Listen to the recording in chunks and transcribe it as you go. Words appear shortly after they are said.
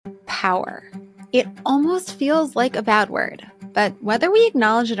Power. It almost feels like a bad word, but whether we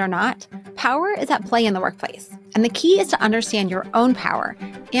acknowledge it or not, power is at play in the workplace. And the key is to understand your own power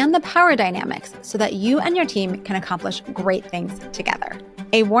and the power dynamics so that you and your team can accomplish great things together.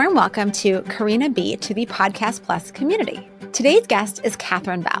 A warm welcome to Karina B to the Podcast Plus community. Today's guest is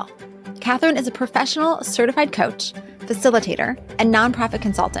Catherine Bell. Catherine is a professional certified coach, facilitator, and nonprofit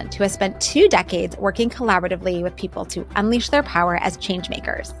consultant who has spent 2 decades working collaboratively with people to unleash their power as change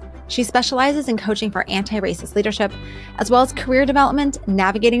makers. She specializes in coaching for anti-racist leadership, as well as career development,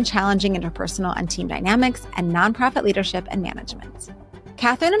 navigating challenging interpersonal and team dynamics, and nonprofit leadership and management.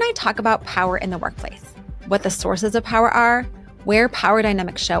 Catherine and I talk about power in the workplace, what the sources of power are, where power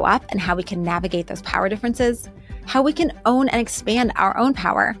dynamics show up and how we can navigate those power differences, how we can own and expand our own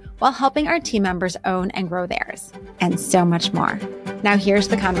power while helping our team members own and grow theirs, and so much more. Now here's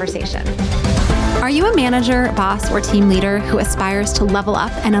the conversation. Are you a manager, boss, or team leader who aspires to level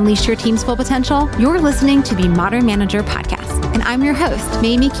up and unleash your team's full potential? You're listening to the Modern Manager Podcast, and I'm your host,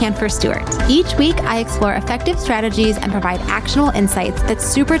 Mamie Canfor-Stewart. Each week, I explore effective strategies and provide actionable insights that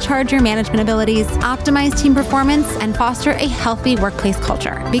supercharge your management abilities, optimize team performance, and foster a healthy workplace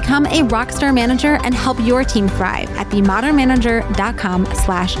culture. Become a rockstar manager and help your team thrive at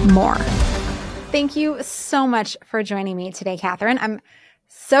themodernmanager.com/more. Thank you so much for joining me today, Catherine. I'm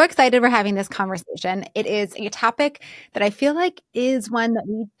so excited we're having this conversation. It is a topic that I feel like is one that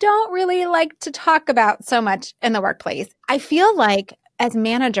we don't really like to talk about so much in the workplace. I feel like as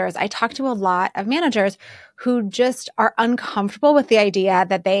managers, I talk to a lot of managers who just are uncomfortable with the idea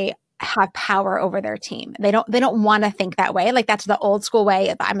that they have power over their team. They don't want to think that way. Like that's the old school way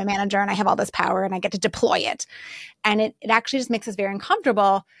of I'm a manager and I have all this power and I get to deploy it. And it actually just makes us very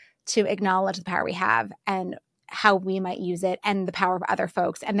uncomfortable to acknowledge the power we have and how we might use it and the power of other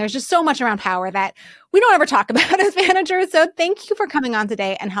folks. And there's just so much around power that we don't ever talk about as managers. So thank you for coming on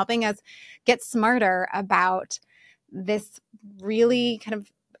today and helping us get smarter about this really kind of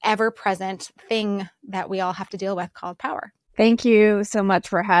ever-present thing that we all have to deal with called power. Thank you so much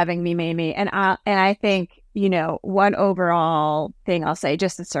for having me, Mamie. And I think, one overall thing I'll say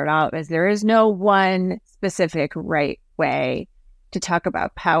just to start out is there is no one specific right way to talk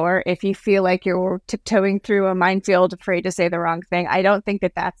about power. If you feel like you're tiptoeing through a minefield, afraid to say the wrong thing, I don't think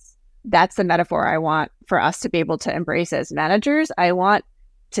that's the metaphor I want for us to be able to embrace as managers. I want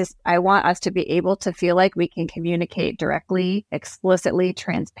us to be able to feel like we can communicate directly, explicitly,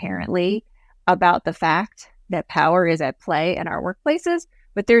 transparently about the fact that power is at play in our workplaces,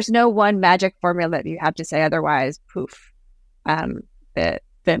 but there's no one magic formula that you have to say, otherwise, poof, the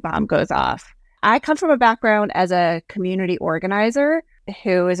bomb goes off. I come from a background as a community organizer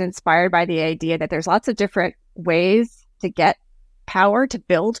who is inspired by the idea that there's lots of different ways to get power, to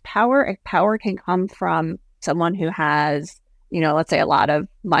build power. And power can come from someone who has, let's say a lot of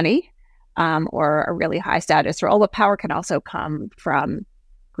money or a really high status role. But power can also come from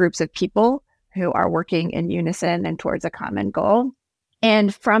groups of people who are working in unison and towards a common goal.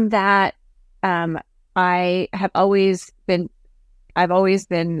 And from that, I've always been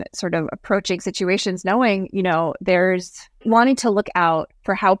sort of approaching situations knowing, there's wanting to look out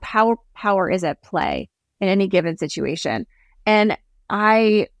for how power is at play in any given situation. And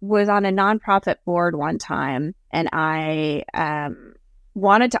I was on a nonprofit board one time and I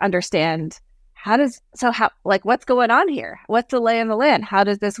wanted to understand what's going on here? What's the lay of the land? How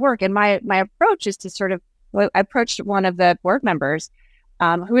does this work? And my approach is I approached one of the board members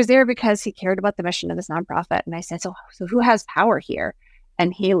who was there because he cared about the mission of this nonprofit. And I said, so who has power here?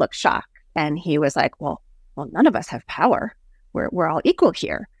 And he looked shocked and he was like, well, none of us have power. We're all equal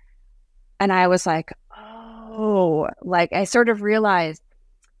here. And I was like, I sort of realized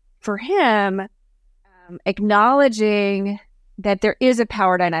for him, acknowledging that there is a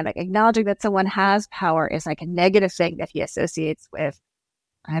power dynamic, acknowledging that someone has power is like a negative thing that he associates with,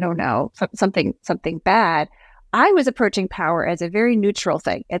 I don't know, something bad. I was approaching power as a very neutral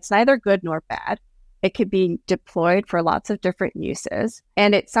thing. It's neither good nor bad. It could be deployed for lots of different uses.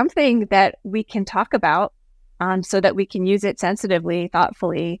 And it's something that we can talk about so that we can use it sensitively,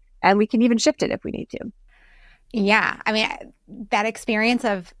 thoughtfully, and we can even shift it if we need to. Yeah. I mean, that experience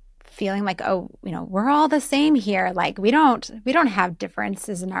of feeling like, we're all the same here. Like we don't have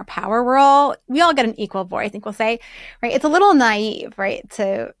differences in our power. We all get an equal voice, equal say, right? It's a little naive, right?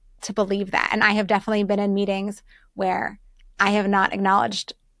 To believe that. And I have definitely been in meetings where I have not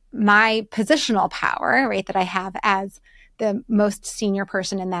acknowledged my positional power, right, that I have as the most senior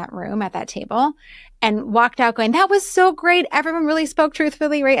person in that room at that table, and walked out going, that was so great. Everyone really spoke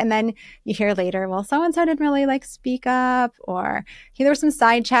truthfully, right? And then you hear later, well, so-and-so didn't really speak up, or there was some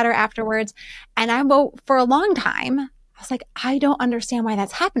side chatter afterwards. And for a long time, I was like, I don't understand why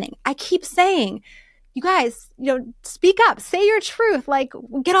that's happening. I keep saying, you guys, speak up, say your truth, like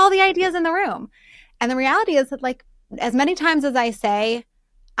get all the ideas in the room. And the reality is that like as many times as I say,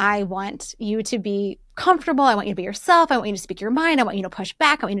 I want you to be comfortable. I want you to be yourself. I want you to speak your mind. I want you to push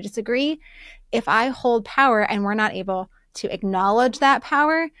back. I want you to disagree. If I hold power and we're not able to acknowledge that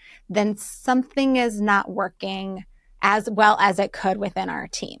power, then something is not working as well as it could within our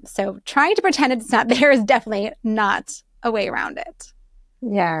team. So trying to pretend it's not there is definitely not a way around it.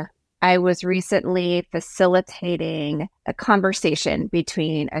 Yeah. I was recently facilitating a conversation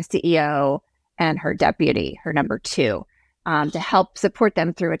between a CEO and her deputy, her number two, to help support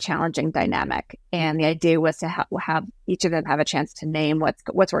them through a challenging dynamic. And the idea was to have each of them have a chance to name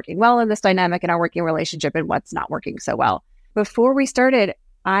what's working well in this dynamic in our working relationship and what's not working so well. Before we started,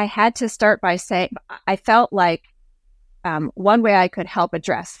 I had to start by saying, I felt like one way I could help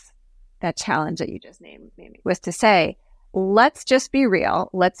address that challenge that you just named, Mamie, was to say, let's just be real.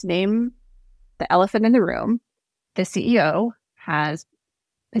 Let's name the elephant in the room. The CEO has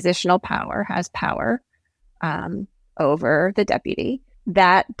positional power, has power over the deputy.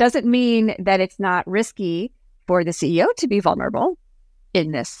 That doesn't mean that it's not risky for the CEO to be vulnerable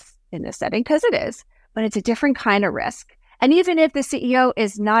in this setting, because it is, but it's a different kind of risk. And even if the CEO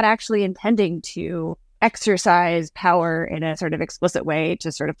is not actually intending to exercise power in a sort of explicit way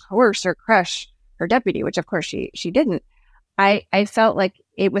to sort of coerce or crush her deputy, which of course she didn't, I felt like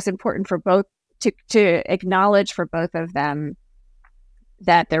it was important for both to acknowledge for both of them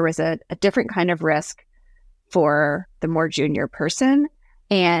that there was a different kind of risk for the more junior person,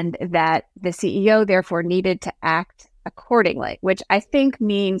 and that the CEO therefore needed to act accordingly, which I think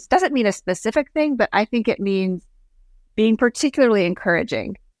doesn't mean a specific thing, but I think it means being particularly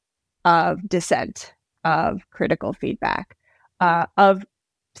encouraging of dissent, of critical feedback, of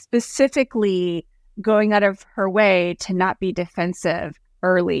specifically going out of her way to not be defensive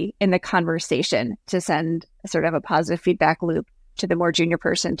early in the conversation, to send sort of a positive feedback loop to the more junior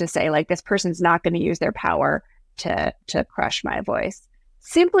person to say, like, this person's not going to use their power to crush my voice.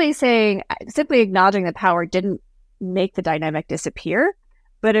 Simply acknowledging the power didn't make the dynamic disappear,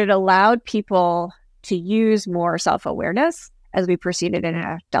 but it allowed people to use more self-awareness as we proceeded in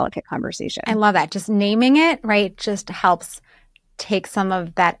a delicate conversation. I love that. Just naming it, right, just helps take some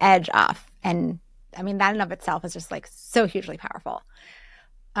of that edge off. And I mean, that in and of itself is just like so hugely powerful.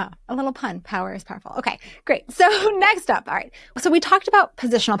 A little pun, power is powerful. Okay, great. So next up, all right. So we talked about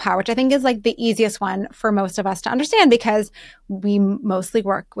positional power, which I think is like the easiest one for most of us to understand because we mostly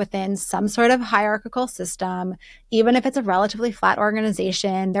work within some sort of hierarchical system. Even if it's a relatively flat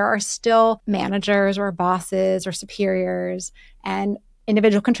organization, there are still managers or bosses or superiors and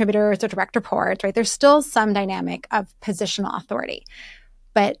individual contributors or direct reports, right? There's still some dynamic of positional authority.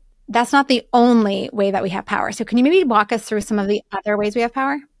 But that's not the only way that we have power. So can you maybe walk us through some of the other ways we have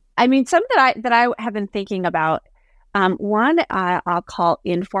power? I mean, some that I have been thinking about. One I'll call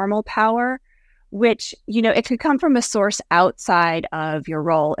informal power, which, it could come from a source outside of your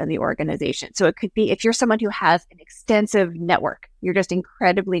role in the organization. So it could be if you're someone who has an extensive network, you're just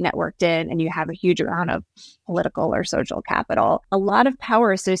incredibly networked in and you have a huge amount of political or social capital, a lot of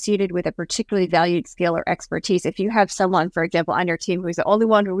power associated with a particularly valued skill or expertise. If you have someone, for example, on your team who's the only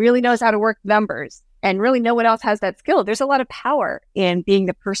one who really knows how to work numbers and really no one else has that skill, there's a lot of power in being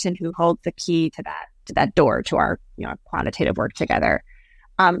the person who holds the key to that door to our quantitative work together.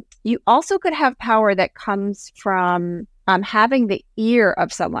 You also could have power that comes from having the ear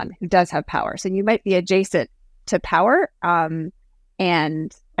of someone who does have power. So you might be adjacent to power, and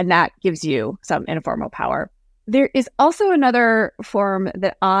that gives you some informal power. There is also another form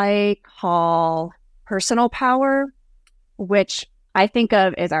that I call personal power, which I think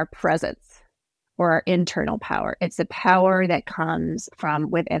of as our presence or our internal power. It's the power that comes from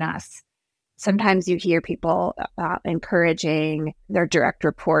within us. Sometimes you hear people encouraging their direct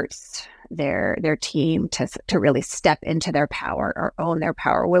reports, their team to really step into their power or own their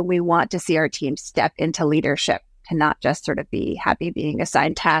power. When we want to see our team step into leadership, to not just sort of be happy being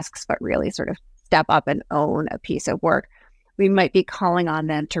assigned tasks, but really sort of step up and own a piece of work, we might be calling on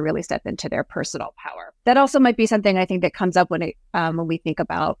them to really step into their personal power. That also might be something I think that comes up when we think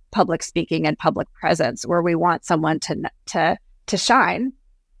about public speaking and public presence, where we want someone to shine.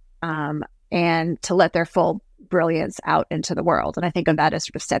 And to let their full brilliance out into the world. And I think of that as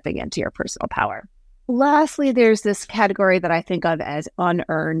sort of stepping into your personal power. Lastly, there's this category that I think of as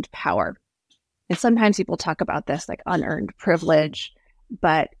unearned power. And sometimes people talk about this like unearned privilege.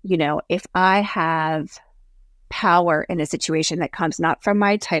 But, if I have power in a situation that comes not from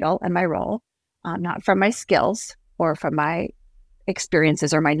my title and my role, not from my skills or from my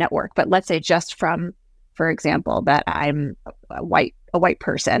experiences or my network, but let's say just from for example, that I'm a white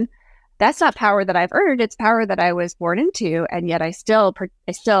person. That's not power that I've earned. It's power that I was born into, and yet I still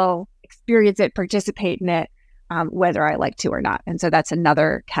experience it, participate in it, whether I like to or not. And so that's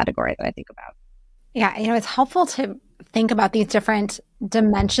another category that I think about. Yeah, it's helpful to think about these different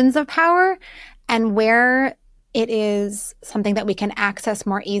dimensions of power and where it is something that we can access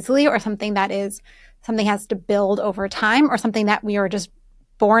more easily, or something has to build over time, or something that we are just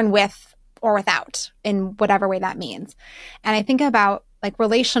born with or without, in whatever way that means. And I think about like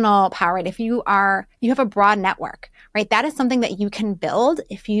relational power, right? If you have a broad network, right? That is something that you can build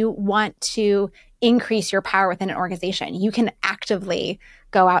if you want to increase your power within an organization. You can actively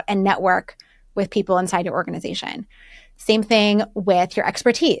go out and network with people inside your organization. Same thing with your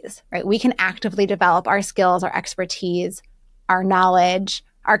expertise, right? We can actively develop our skills, our expertise, our knowledge,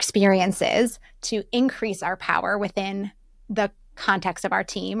 our experiences to increase our power within the context of our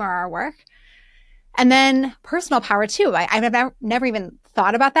team or our work. And then personal power too. I've never even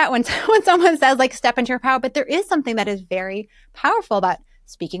thought about that when someone says like step into your power, but there is something that is very powerful about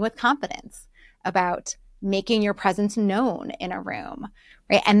speaking with confidence, about making your presence known in a room,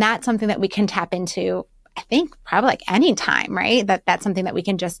 right? And that's something that we can tap into, I think, probably like any time, right? That's something that we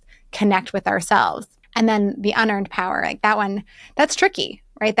can just connect with ourselves. And then the unearned power, like that one, that's tricky,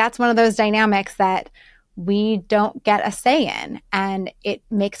 right? That's one of those dynamics that we don't get a say in, and it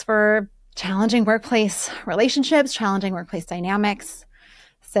makes for challenging workplace relationships, challenging workplace dynamics.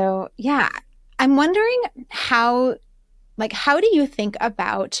 So yeah, I'm wondering how do you think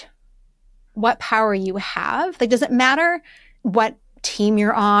about what power you have? Like, does it matter what team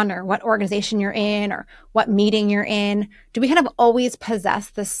you're on or what organization you're in or what meeting you're in? Do we kind of always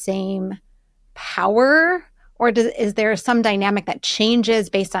possess the same power? Or is there some dynamic that changes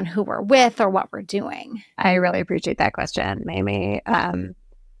based on who we're with or what we're doing? I really appreciate that question, Mamie.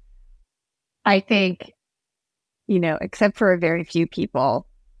 I think, except for a very few people,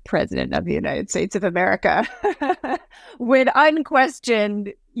 President of the United States of America, with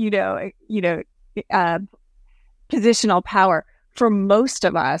unquestioned, positional power, for most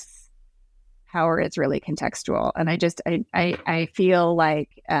of us, power is really contextual. And I feel like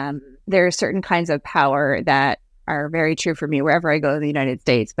there are certain kinds of power that are very true for me wherever I go in the United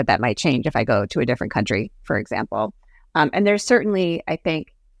States, but that might change if I go to a different country, for example. And there's certainly, I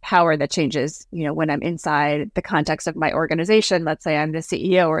think, power that changes, when I'm inside the context of my organization. Let's say I'm the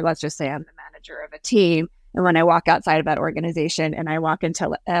CEO, or let's just say I'm the manager of a team. And when I walk outside of that organization and I walk into,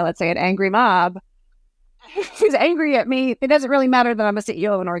 let's say, an angry mob who's angry at me, it doesn't really matter that I'm a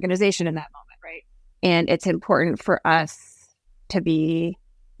CEO of an organization in that moment, right? And it's important for us to be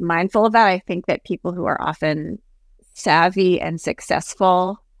mindful of that. I think that people who are often savvy and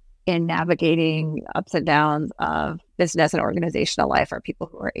successful in navigating ups and downs of business and organizational life are people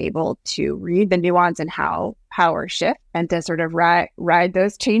who are able to read the nuance and how power shifts, and to sort of ride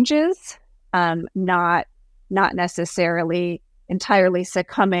those changes, not necessarily entirely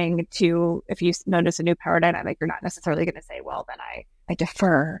succumbing to, if you notice a new power dynamic, you're not necessarily going to say, well, then I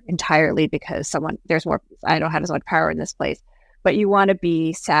defer entirely because I don't have as much power in this place. But you want to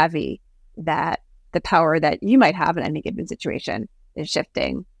be savvy that the power that you might have in any given situation is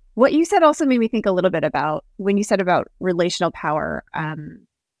shifting. What you said also made me think a little bit about, when you said about relational power,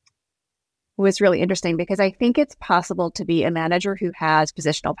 was really interesting, because I think it's possible to be a manager who has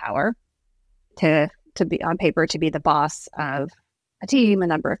positional power, to be on paper, to be the boss of a team, a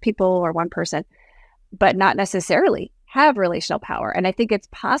number of people, or one person, but not necessarily have relational power. And I think it's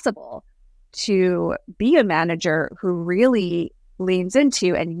possible to be a manager who really leans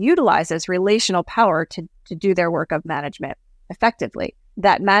into and utilizes relational power to do their work of management effectively.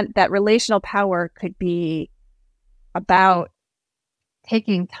 That relational power could be about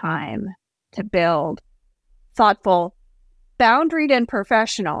taking time to build thoughtful, boundaried and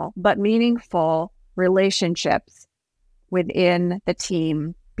professional, but meaningful relationships within the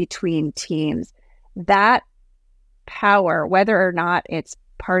team, between teams. That power, whether or not it's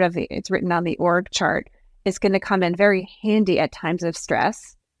written on the org chart, is going to come in very handy at times of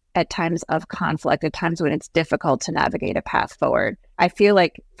stress, at times of conflict, at times when it's difficult to navigate a path forward. I feel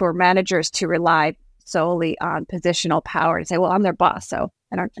like for managers to rely solely on positional power and say, well, I'm their boss, so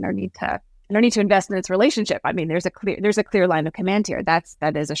I don't need to invest in this relationship. I mean, there's a clear line of command here. That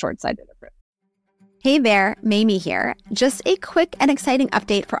is a short-sighted approach. Hey there, Mamie here. Just a quick and exciting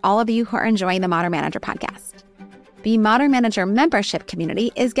update for all of you who are enjoying the Modern Manager podcast. The Modern Manager membership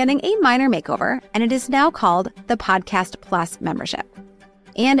community is getting a minor makeover, and it is now called the Podcast Plus membership.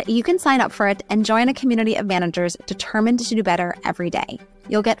 And you can sign up for it and join a community of managers determined to do better every day.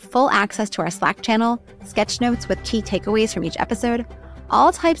 You'll get full access to our Slack channel, sketch notes with key takeaways from each episode,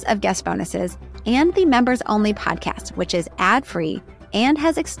 all types of guest bonuses, and the members-only podcast, which is ad-free and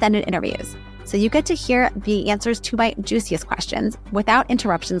has extended interviews. So you get to hear the answers to my juiciest questions without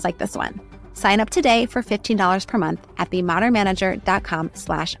interruptions like this one. Sign up today for $15 per month at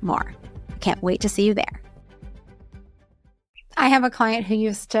themodernmanager.com/more. I can't wait to see you there. I have a client who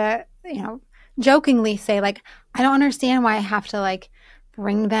used to, jokingly say, like, I don't understand why I have to, like,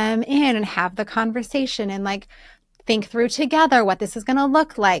 bring them in and have the conversation and, like, think through together what this is going to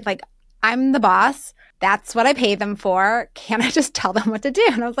look like. Like, I'm the boss. That's what I pay them for. Can't I just tell them what to do?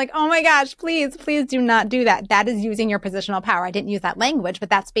 And I was like, oh my gosh, please do not do that. That is using your positional power. I didn't use that language, but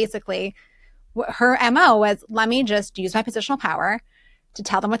that's basically what her MO was. Let me just use my positional power to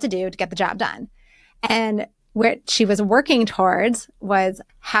tell them what to do to get the job done. And where she was working towards was,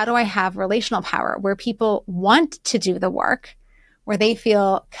 how do I have relational power where people want to do the work, where they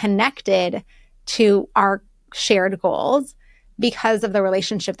feel connected to our shared goals because of the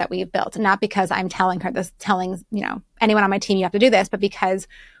relationship that we've built, not because I'm telling her this, telling, anyone on my team, you have to do this, but because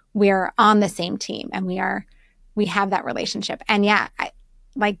we're on the same team and we have that relationship. And yeah,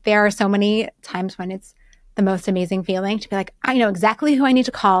 there are so many times when it's the most amazing feeling to be like, I know exactly who I need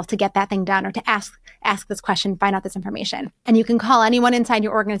to call to get that thing done, or to ask this question, find out this information. And you can call anyone inside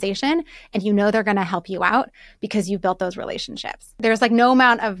your organization and they're going to help you out because you've built those relationships. There's like no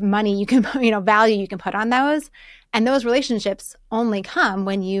amount of money you can, value you can put on those. And those relationships only come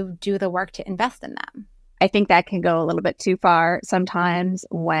when you do the work to invest in them. I think that can go a little bit too far sometimes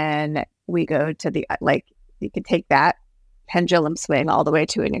when we go to the, you could take that pendulum swing all the way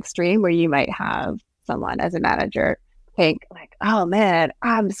to an extreme where you might have someone as a manager think like, oh man,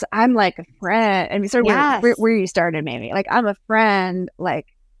 I'm like a friend. I mean, sort of yes. where you started, maybe like I'm a friend, like,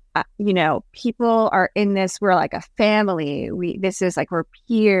 people are in this, we're like a family. This is like, we're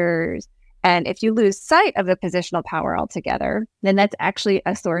peers. And if you lose sight of the positional power altogether, then that's actually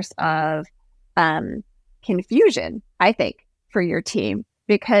a source of confusion, I think, for your team,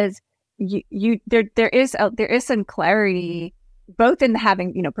 because there is some clarity both in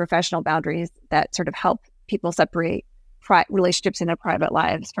having professional boundaries that sort of help people separate relationships in their private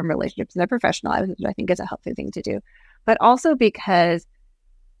lives from relationships in their professional lives, which I think is a healthy thing to do, but also because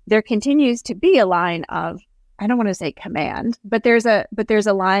there continues to be a line of, I don't want to say command, but there's a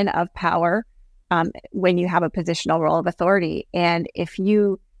line of power when you have a positional role of authority. And if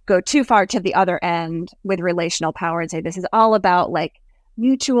you go too far to the other end with relational power and say, this is all about like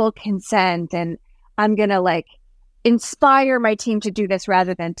mutual consent, and I'm going to like inspire my team to do this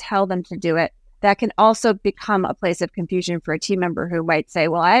rather than tell them to do it, that can also become a place of confusion for a team member who might say,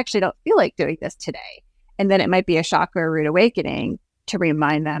 well, I actually don't feel like doing this today. And then it might be a shock or a rude awakening to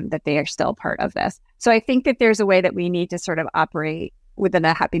remind them that they are still part of this. So I think that there's a way that we need to sort of operate within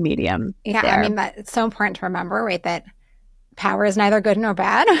a happy medium. Yeah, there. I mean, it's so important to remember, right, that power is neither good nor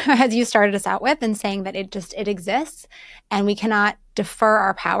bad, as you started us out with, and saying that it exists, and we cannot defer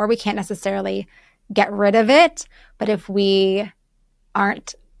our power. We can't necessarily get rid of it, but if we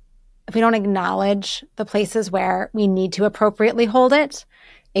don't acknowledge the places where we need to appropriately hold it,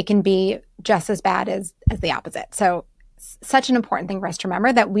 it can be just as bad as the opposite. So such an important thing for us to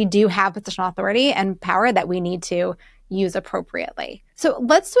remember, that we do have positional authority and power that we need to use appropriately. So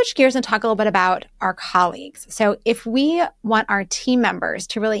let's switch gears and talk a little bit about our colleagues. So if we want our team members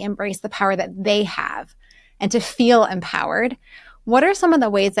to really embrace the power that they have and to feel empowered, what are some of the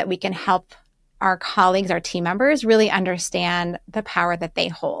ways that we can help our colleagues, our team members, really understand the power that they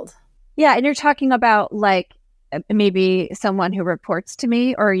hold? Yeah, and you're talking about like maybe someone who reports to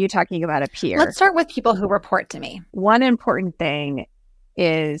me, or are you talking about a peer? Let's start with people who report to me. One important thing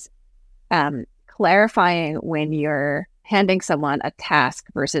is clarifying when you're handing someone a task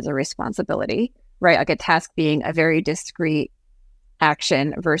versus a responsibility, right? Like a task being a very discrete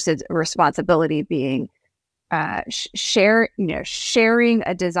action versus a responsibility being sharing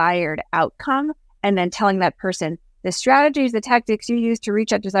a desired outcome, and then telling that person the strategies, the tactics you use to reach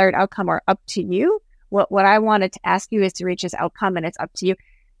that desired outcome are up to you. What I wanted to ask you is to reach this outcome, and it's up to you.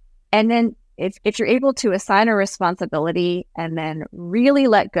 And then if you're able to assign a responsibility and then really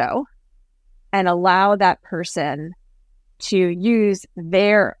let go and allow that person to use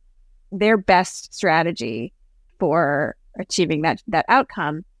their best strategy for achieving that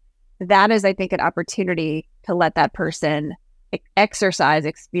outcome, that is, I think, an opportunity to let that person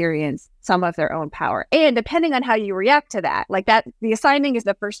experience some of their own power. And depending on how you react to that, like that, the assigning is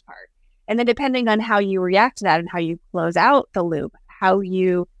the first part. And then depending on how you react to that and how you close out the loop, how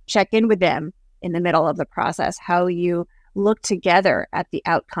you check in with them in the middle of the process, how you look together at the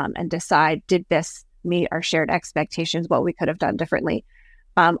outcome and decide, did this meet our shared expectations, what we could have done differently?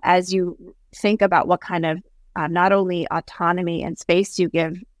 As you think about what kind of not only autonomy and space you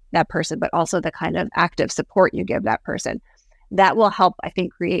give that person, but also the kind of active support you give that person. That will help, I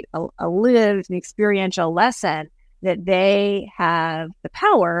think, create a lived and experiential lesson that they have the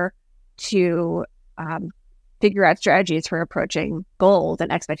power to figure out strategies for approaching goals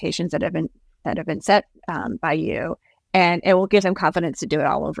and expectations that have been set by you. And it will give them confidence to do it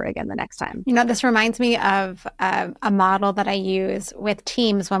all over again the next time. This reminds me of a model that I use with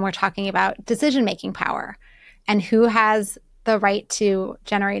teams when we're talking about decision-making power and who has the right to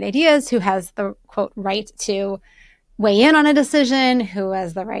generate ideas, who has the, quote, right to weigh in on a decision, who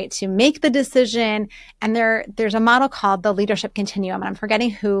has the right to make the decision. And there's a model called the leadership continuum, and I'm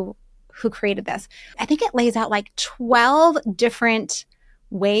forgetting who created this. I think it lays out like 12 different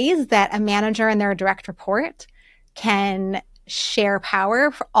ways that a manager and their direct report can share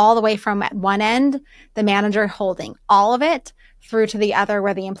power all the way from at one end, the manager holding all of it, through to the other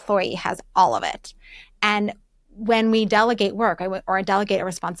where the employee has all of it. And when we delegate work or delegate a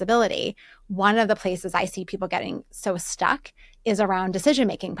responsibility, one of the places I see people getting so stuck is around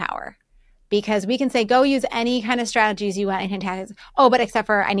decision-making power. Because we can say, go use any kind of strategies you want. But except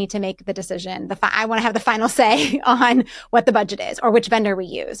for I need to make the decision. I want to have the final say on what the budget is or which vendor we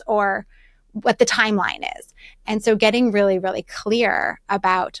use or what the timeline is. And so getting really, really clear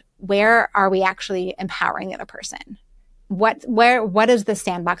about where are we actually empowering the other person? What is the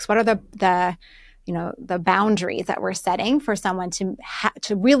sandbox? What are the boundaries that we're setting for someone to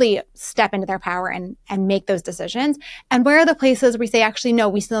really step into their power and make those decisions? And where are the places we say, actually, no,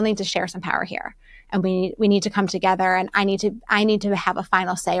 we still need to share some power here. And we need to come together, and I need to have a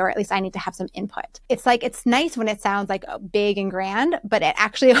final say, or at least I need to have some input. It's like, it's nice when it sounds like big and grand, but it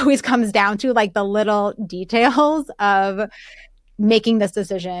actually always comes down to like the little details of making this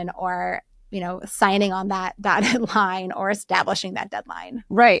decision or, signing on that dotted line or establishing that deadline.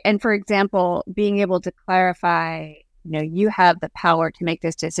 Right. And for example, being able to clarify, you have the power to make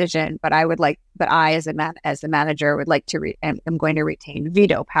this decision, but I as the manager would like to am going to retain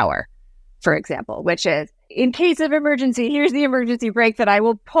veto power, for example, which is, in case of emergency, here's the emergency brake that I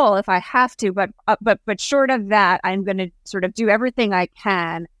will pull if I have to, but short of that, I'm going to sort of do everything I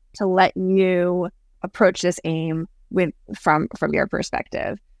can to let you approach this aim from your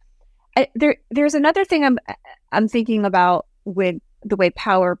perspective. There's another thing I'm thinking about with the way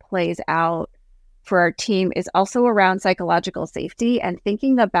power plays out for our team is also around psychological safety and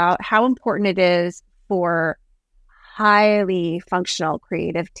thinking about how important it is for highly functional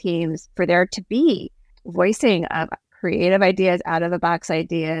creative teams for there to be voicing of creative ideas, out of the box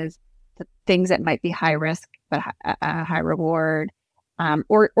ideas, things that might be high risk but high reward,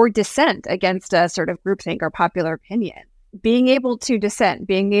 or dissent against a sort of groupthink or popular opinion. Being able to dissent,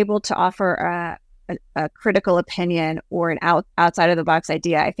 being able to offer a critical opinion or an outside of the box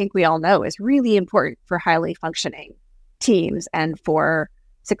idea, I think we all know is really important for highly functioning teams and for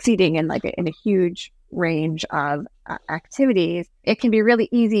succeeding in a huge range of activities. It can be really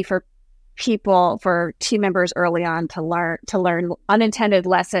easy for team members early on to learn unintended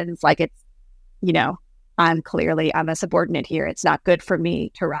lessons, like it's, I'm a subordinate here. It's not good for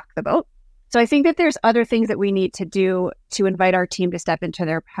me to rock the boat. So I think that there's other things that we need to do to invite our team to step into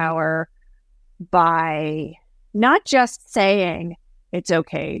their power by not just saying it's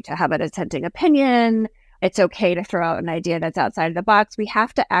okay to have a dissenting opinion, it's okay to throw out an idea that's outside of the box. We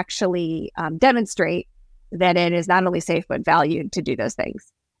have to actually demonstrate that it is not only safe but valued to do those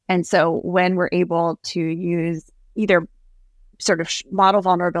things. And so when we're able to use either sort of model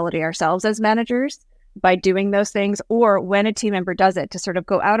vulnerability ourselves as managers by doing those things, or when a team member does it, to sort of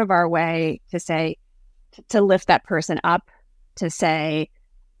go out of our way to say, to lift that person up, to say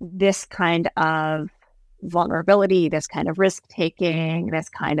this kind of vulnerability, this kind of risk taking, this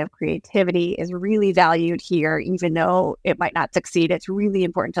kind of creativity is really valued here, even though it might not succeed. It's really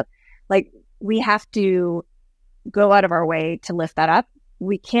important to, we have to go out of our way to lift that up.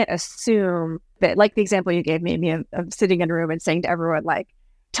 We can't assume that, like the example you gave me of sitting in a room and saying to everyone,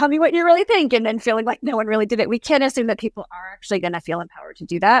 tell me what you really think, and then feeling like no one really did it. We can't assume that people are actually going to feel empowered to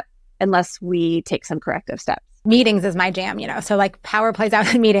do that unless we take some corrective steps. Meetings is my jam, so power plays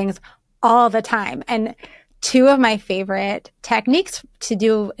out in meetings all the time. And two of my favorite techniques to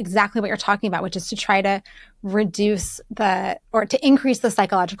do exactly what you're talking about, which is to try to reduce to increase the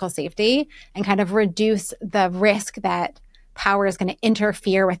psychological safety and kind of reduce the risk that power is going to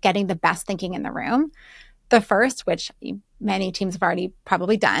interfere with getting the best thinking in the room. The first, which many teams have already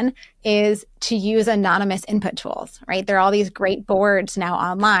probably done, is to use anonymous input tools, right? There are all these great boards now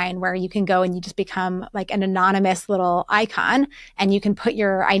online where you can go and you just become like an anonymous little icon and you can put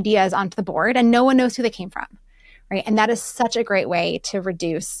your ideas onto the board and no one knows who they came from, right? And that is such a great way to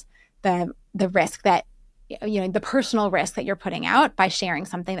reduce the risk that the personal risk that you're putting out by sharing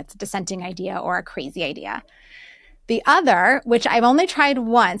something that's a dissenting idea or a crazy idea. The other, which I've only tried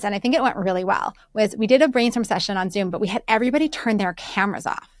once, and I think it went really well, was we did a brainstorm session on Zoom, but we had everybody turn their cameras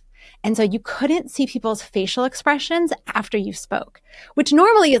off. And so you couldn't see people's facial expressions after you spoke, which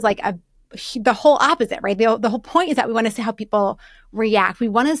normally is like the whole opposite, right? The whole point is that we want to see how people react. We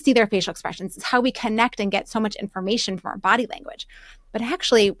want to see their facial expressions. It's how we connect and get so much information from our body language. But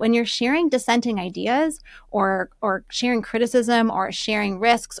actually, when you're sharing dissenting ideas or sharing criticism or sharing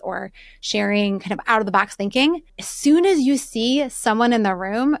risks or sharing kind of out of the box thinking, as soon as you see someone in the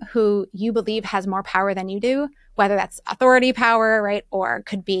room who you believe has more power than you do, whether that's authority power, right? Or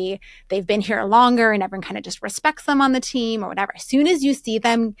could be they've been here longer and everyone kind of just respects them on the team or whatever. As soon as you see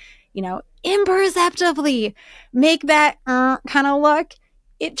them, imperceptibly make that kind of look,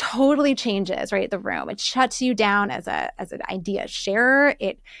 it totally changes, right? The room. It shuts you down as an idea sharer.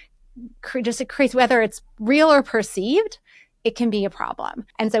 It creates, whether it's real or perceived, it can be a problem.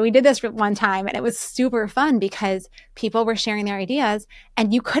 And so we did this one time and it was super fun because people were sharing their ideas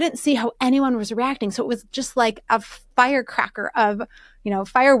and you couldn't see how anyone was reacting. So it was just like a firecracker of,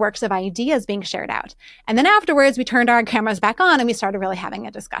 fireworks of ideas being shared out. And then afterwards we turned our cameras back on and we started really having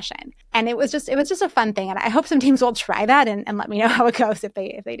a discussion. And it was just a fun thing. And I hope some teams will try that and let me know how it goes if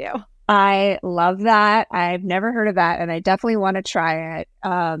they do. I love that. I've never heard of that, and I definitely want to try it.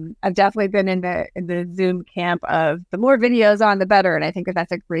 I've definitely been in the Zoom camp of the more videos on, the better, and I think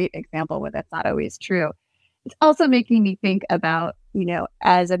that's a great example where that's not always true. It's also making me think about,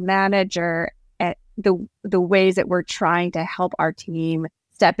 as a manager, at the ways that we're trying to help our team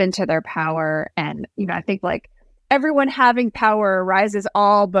step into their power, and I think like everyone having power rises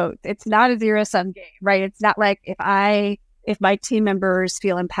all boats. It's not a zero-sum game, right? It's not like if my team members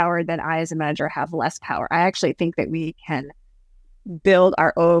feel empowered, then I as a manager have less power. I actually think that we can build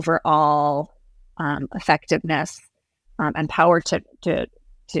our overall effectiveness and power to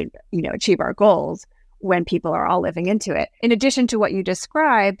achieve our goals when people are all living into it. In addition to what you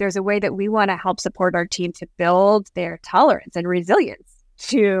described, there's a way that we want to help support our team to build their tolerance and resilience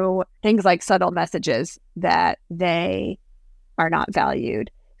to things like subtle messages that they are not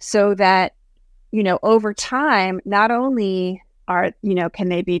valued, so that over time, not only can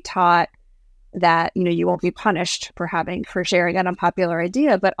they be taught that, you won't be punished for sharing an unpopular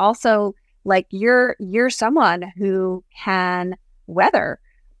idea, but also like you're someone who can weather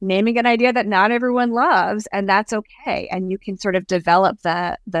naming an idea that not everyone loves, and that's okay. And you can sort of develop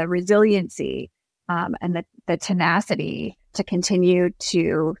the resiliency and the tenacity to continue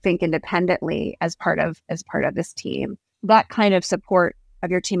to think independently as part of this team. That kind of support of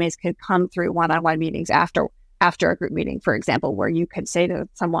your teammates could come through one-on-one meetings after a group meeting, for example, where you could say to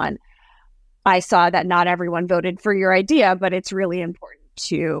someone, I saw that not everyone voted for your idea, but it's really important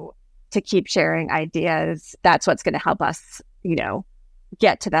to keep sharing ideas. That's what's going to help us,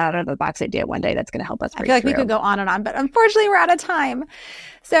 get to that out of the box idea one day. That's going to help us. I feel like we could go on and on, but unfortunately we're out of time.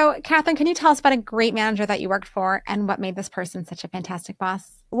 So Catherine, can you tell us about a great manager that you worked for and what made this person such a fantastic boss?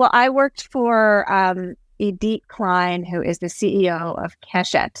 Well, I worked for Idit Klein, who is the CEO of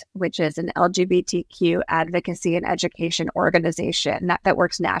Keshet, which is an LGBTQ advocacy and education organization that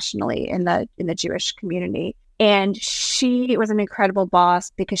works nationally in the Jewish community. And she was an incredible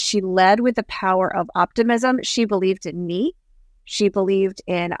boss because she led with the power of optimism. She believed in me. She believed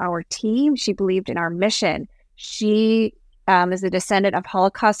in our team. She believed in our mission. She is a descendant of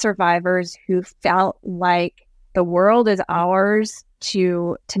Holocaust survivors who felt like the world is ours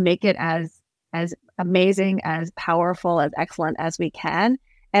to make it as amazing, as powerful, as excellent as we can.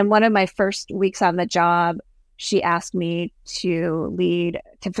 And one of my first weeks on the job, she asked me to lead,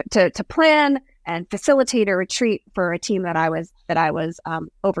 to plan and facilitate a retreat for a team that I was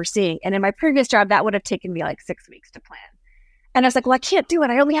overseeing. And in my previous job, that would have taken me like 6 weeks to plan. And I was like, well, I can't do it.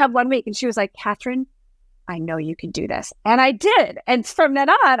 I only have 1 week. And she was like, Catherine, I know you can do this. And I did. And from then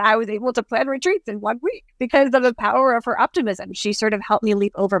on, I was able to plan retreats in 1 week because of the power of her optimism. She sort of helped me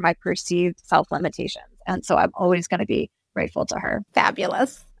leap over my perceived self-limitations. And so I'm always going to be grateful to her.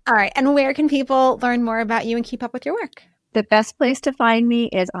 Fabulous. All right. And where can people learn more about you and keep up with your work? The best place to find me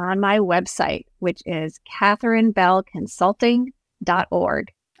is on my website, which is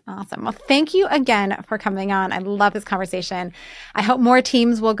catherinebellconsulting.org. Awesome. Well, thank you again for coming on. I love this conversation. I hope more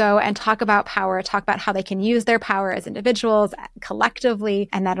teams will go and talk about power, talk about how they can use their power as individuals, collectively,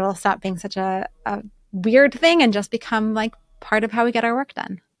 and that it'll stop being such a weird thing and just become like part of how we get our work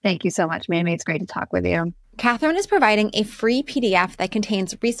done. Thank you so much, Mamie. It's great to talk with you. Catherine is providing a free PDF that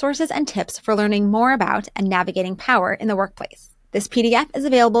contains resources and tips for learning more about and navigating power in the workplace. This PDF is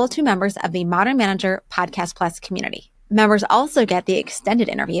available to members of the Modern Manager Podcast Plus community. Members also get the extended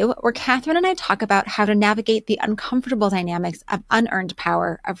interview where Catherine and I talk about how to navigate the uncomfortable dynamics of unearned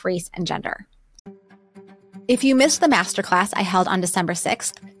power of race and gender. If you missed the masterclass I held on December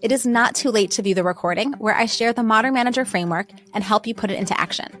 6th, it is not too late to view the recording where I share the Modern Manager framework and help you put it into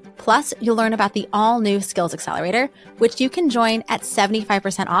action. Plus, you'll learn about the all-new Skills Accelerator, which you can join at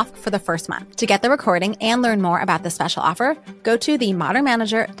 75% off for the first month. To get the recording and learn more about the special offer, go to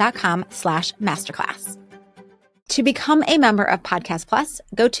themodernmanager.com/masterclass. To become a member of Podcast Plus,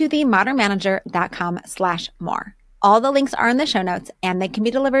 go to themodernmanager.com/more. All the links are in the show notes, and they can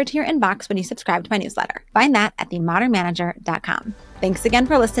be delivered to your inbox when you subscribe to my newsletter. Find that at themodernmanager.com. Thanks again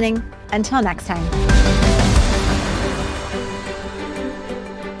for listening. Until next time.